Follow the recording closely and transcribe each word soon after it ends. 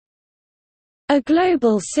A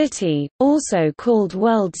global city, also called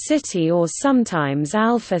World City or sometimes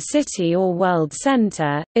Alpha City or World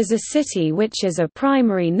Center, is a city which is a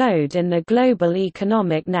primary node in the global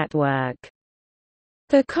economic network.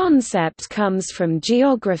 The concept comes from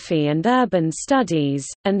geography and urban studies,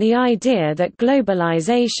 and the idea that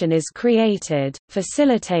globalization is created,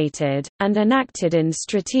 facilitated, and enacted in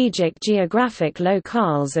strategic geographic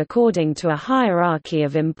locales according to a hierarchy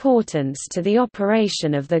of importance to the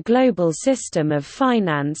operation of the global system of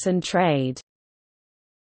finance and trade.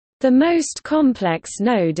 The most complex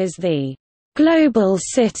node is the global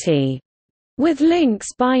city, with links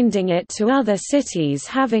binding it to other cities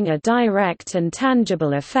having a direct and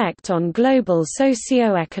tangible effect on global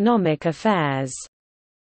socio-economic affairs.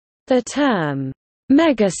 The term,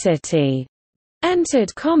 megacity,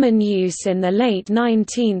 entered common use in the late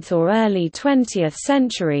 19th or early 20th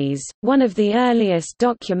centuries. One of the earliest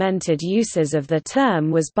documented uses of the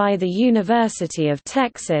term was by the University of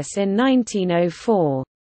Texas in 1904.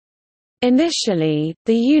 Initially,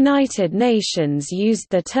 the United Nations used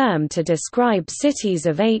the term to describe cities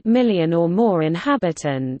of 8 million or more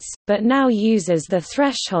inhabitants, but now uses the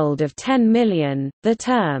threshold of 10 million. The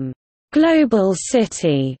term, global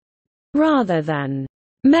city, rather than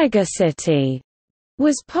megacity,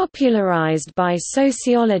 was popularized by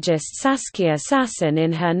sociologist Saskia Sassen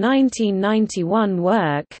in her 1991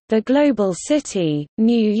 work, The Global City,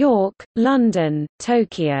 New York, London,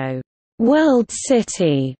 Tokyo. World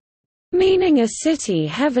City, meaning a city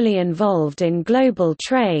heavily involved in global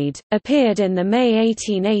trade, appeared in the May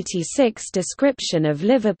 1886 description of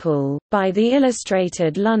Liverpool, by the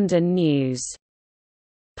Illustrated London News.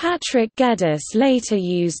 Patrick Geddes later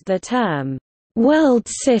used the term, "World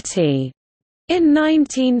City," in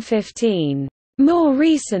 1915. More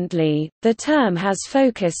recently, the term has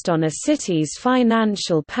focused on a city's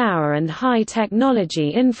financial power and high-technology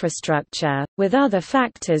infrastructure, with other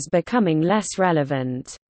factors becoming less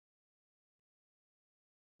relevant.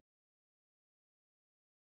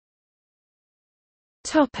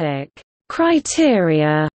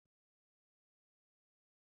 Criteria.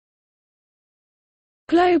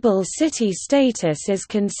 Global city status is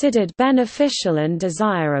considered beneficial and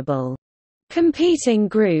desirable. Competing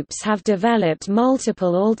groups have developed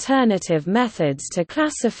multiple alternative methods to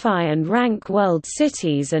classify and rank world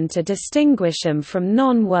cities and to distinguish them from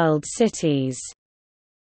non-world cities.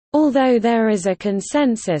 Although there is a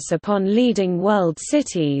consensus upon leading world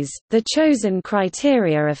cities, the chosen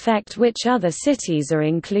criteria affect which other cities are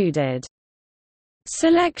included.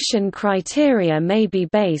 Selection criteria may be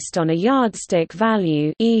based on a yardstick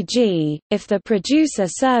value, e.g., if the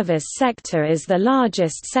producer-service sector is the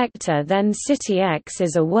largest sector then City X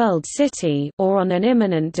is a world city, or on an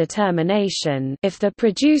imminent determination, if the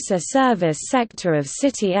producer-service sector of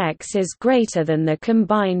City X is greater than the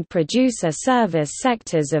combined producer-service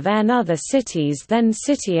sectors of n other cities then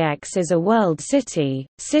City X is a world city.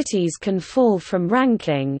 Cities can fall from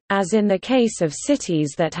ranking, as in the case of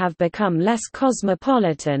cities that have become less cosmopolitan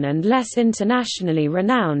and less internationally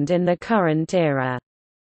renowned in the current era.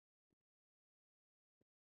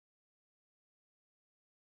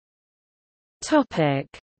 Topic: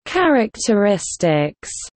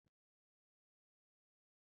 Characteristics.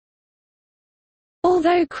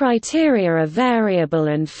 Although criteria are variable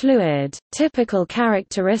and fluid, typical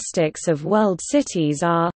characteristics of world cities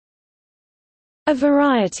are a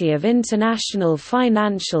variety of international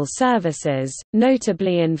financial services,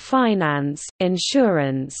 notably in finance,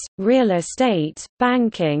 insurance, real estate,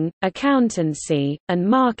 banking, accountancy, and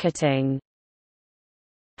marketing.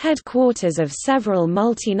 Headquarters of several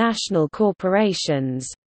multinational corporations.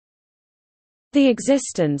 The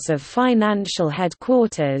existence of financial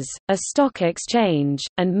headquarters, a stock exchange,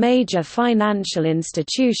 and major financial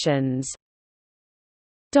institutions.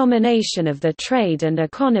 Domination of the trade and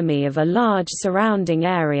economy of a large surrounding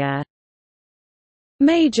area.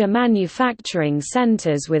 Major manufacturing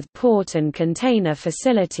centers with port and container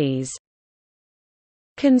facilities.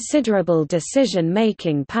 Considerable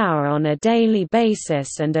decision-making power on a daily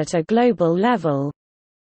basis and at a global level.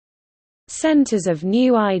 Centers of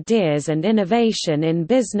new ideas and innovation in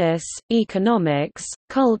business, economics,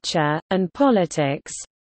 culture, and politics.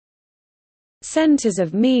 Centers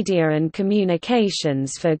of media and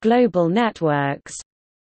communications for global networks.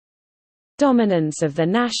 Dominance of the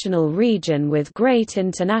national region with great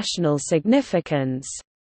international significance.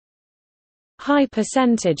 High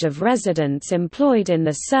percentage of residents employed in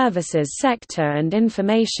the services sector and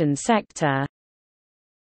information sector.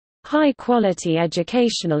 High-quality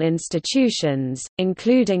educational institutions,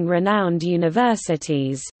 including renowned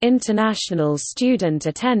universities, international student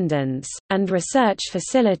attendance, and research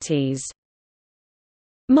facilities.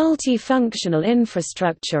 multifunctional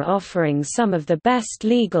infrastructure offering some of the best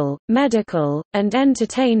legal, medical, and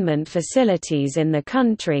entertainment facilities in the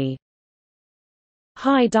country.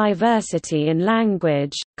 High diversity in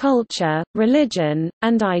language, culture, religion,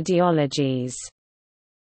 and ideologies.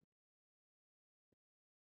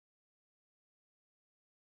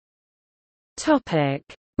 Topic: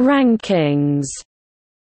 Rankings.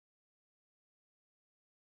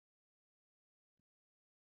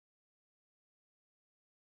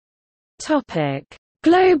 Topic: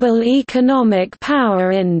 Global Economic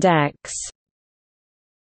Power Index.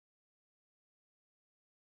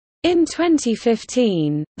 In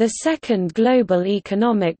 2015, the second Global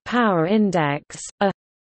Economic Power Index, a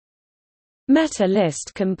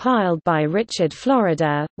meta-list compiled by Richard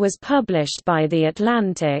Florida, was published by The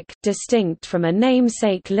Atlantic, distinct from a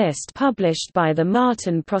namesake list published by the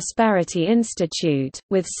Martin Prosperity Institute,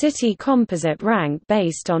 with city composite rank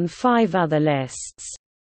based on 5 other lists.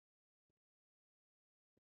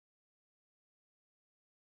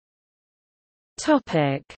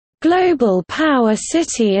 Global Power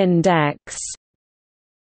City Index.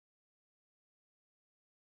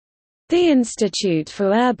 The Institute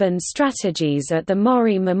for Urban Strategies at the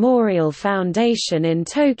Mori Memorial Foundation in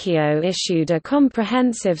Tokyo issued a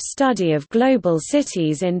comprehensive study of global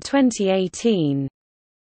cities in 2018.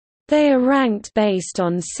 They are ranked based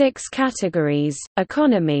on 6 categories: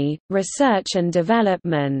 economy, research and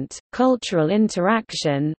development, cultural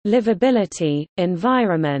interaction, livability,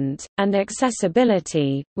 environment, and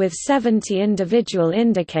accessibility, with 70 individual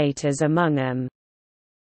indicators among them.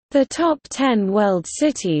 The top 10 world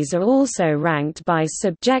cities are also ranked by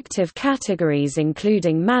subjective categories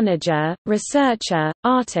including manager, researcher,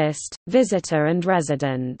 artist, visitor and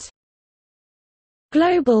resident.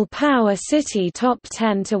 Global Power City Top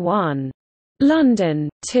 10 to 1. London,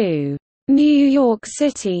 2. New York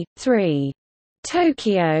City, 3.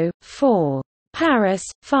 Tokyo, 4. Paris,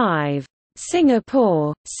 5.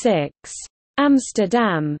 Singapore, 6.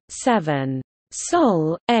 Amsterdam, 7.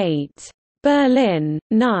 Seoul, 8. Berlin,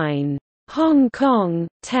 9. Hong Kong,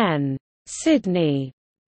 10. Sydney.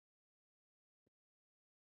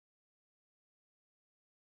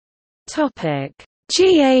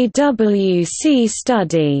 GaWC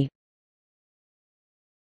study.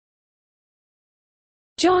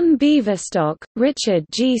 John Beaverstock, Richard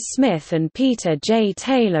G. Smith and Peter J.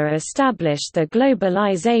 Taylor established the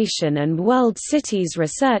Globalization and World Cities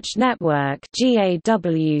Research Network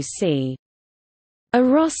 (GaWC). A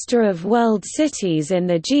roster of world cities in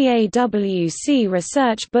the GaWC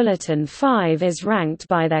Research Bulletin 5 is ranked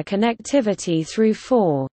by their connectivity through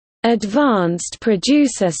 4 advanced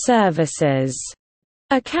producer services: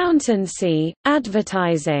 accountancy,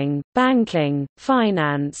 advertising, banking,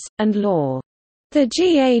 finance, and law. The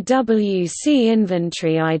GaWC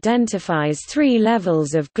inventory identifies 3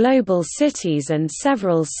 levels of global cities and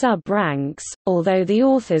several sub-ranks, although the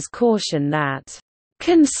authors caution that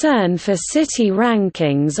concern for city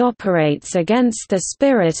rankings operates against the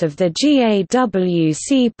spirit of the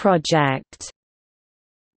GaWC project.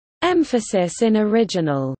 Emphasis in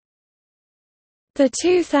original. The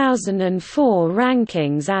 2004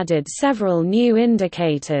 rankings added several new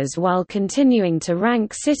indicators while continuing to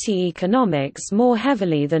rank city economics more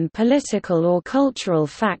heavily than political or cultural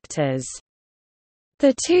factors.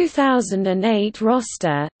 The 2008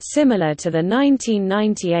 roster, similar to the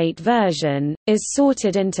 1998 version, is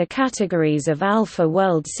sorted into categories of Alpha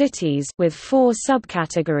World Cities with 4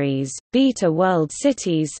 subcategories, Beta World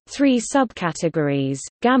Cities 3 subcategories,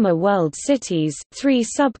 Gamma World Cities 3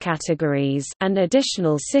 subcategories, and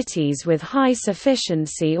additional cities with high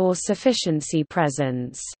sufficiency or sufficiency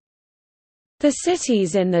presence. The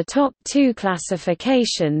cities in the top 2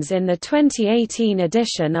 classifications in the 2018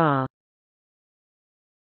 edition are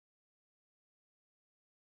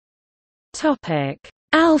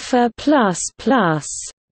Alpha++,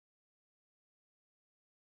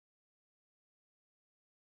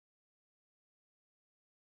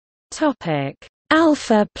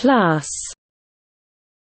 Alpha+,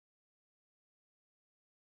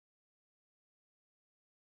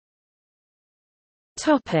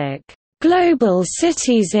 Global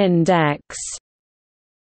Cities Index.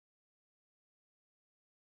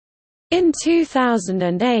 In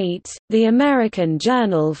 2008, the American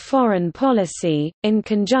journal Foreign Policy, in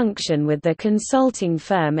conjunction with the consulting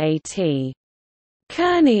firm A.T.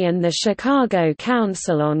 Kearney and the Chicago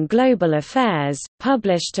Council on Global Affairs,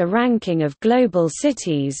 published a ranking of global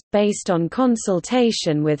cities, based on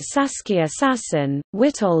consultation with Saskia Sassen,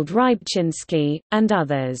 Witold Rybczynski, and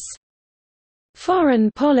others.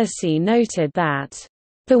 Foreign Policy noted that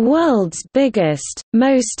The world's biggest,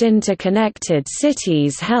 most interconnected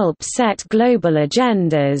cities help set global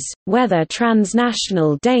agendas, weather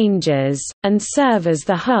transnational dangers, and serve as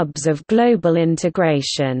the hubs of global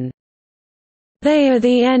integration. They are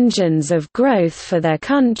the engines of growth for their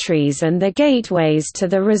countries and the gateways to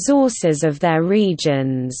the resources of their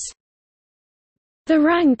regions. The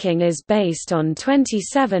ranking is based on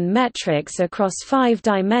 27 metrics across 5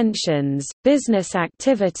 dimensions: business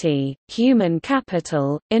activity, human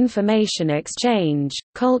capital, information exchange,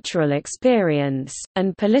 cultural experience,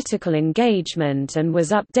 and political engagement, and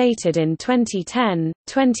was updated in 2010,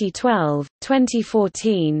 2012,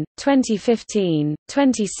 2014, 2015,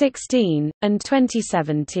 2016, and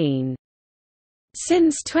 2017.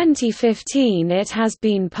 Since 2015 it has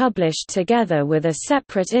been published together with a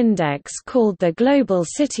separate index called the Global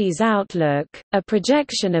Cities Outlook, a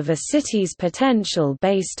projection of a city's potential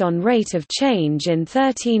based on rate of change in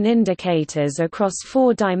 13 indicators across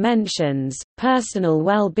 4 dimensions: personal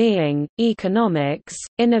well-being, economics,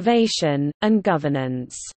 innovation, and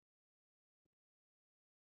governance.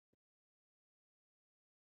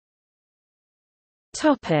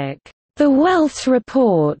 The Wealth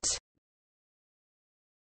Report.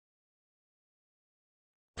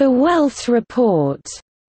 The Wealth Report,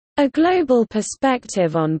 a global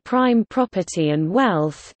perspective on prime property and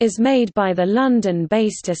wealth, is made by the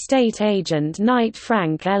London-based estate agent Knight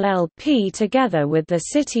Frank LLP together with the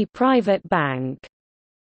City Private Bank.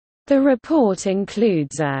 The report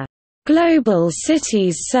includes a Global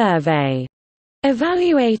Cities Survey,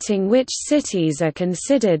 evaluating which cities are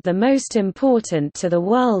considered the most important to the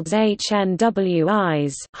world's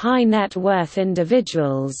HNWIs, high net worth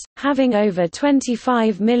individuals, having over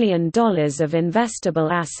 $25 million of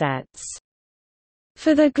investable assets.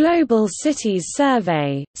 For the Global Cities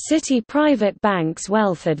Survey, City Private Bank's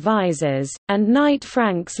wealth advisors, and Knight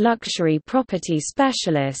Frank's luxury property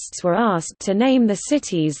specialists were asked to name the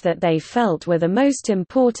cities that they felt were the most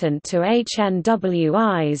important to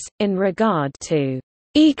HNWIs, in regard to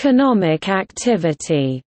economic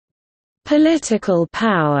activity, political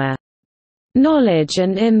power, knowledge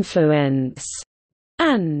and influence,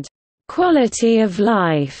 and quality of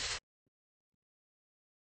life.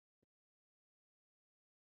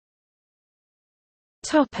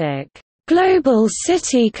 Global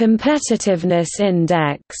City Competitiveness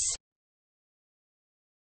Index.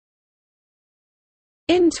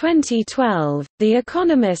 In 2012, the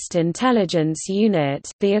Economist Intelligence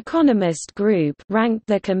Unit, the Economist Group, ranked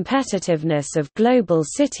the competitiveness of global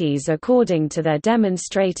cities according to their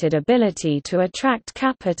demonstrated ability to attract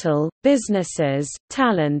capital, businesses,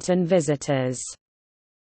 talent and visitors.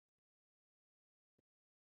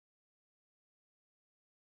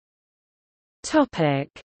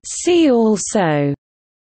 See also: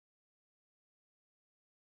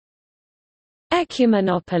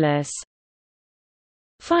 Ecumenopolis,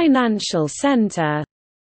 Financial Center,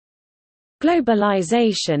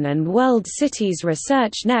 Globalization and World Cities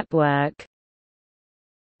Research Network,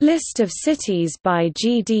 List of cities by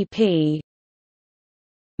GDP,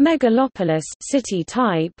 Megalopolis city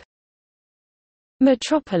type,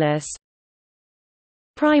 Metropolis,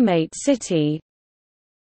 Primate city,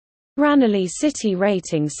 Ranelagh City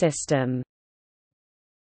Rating System.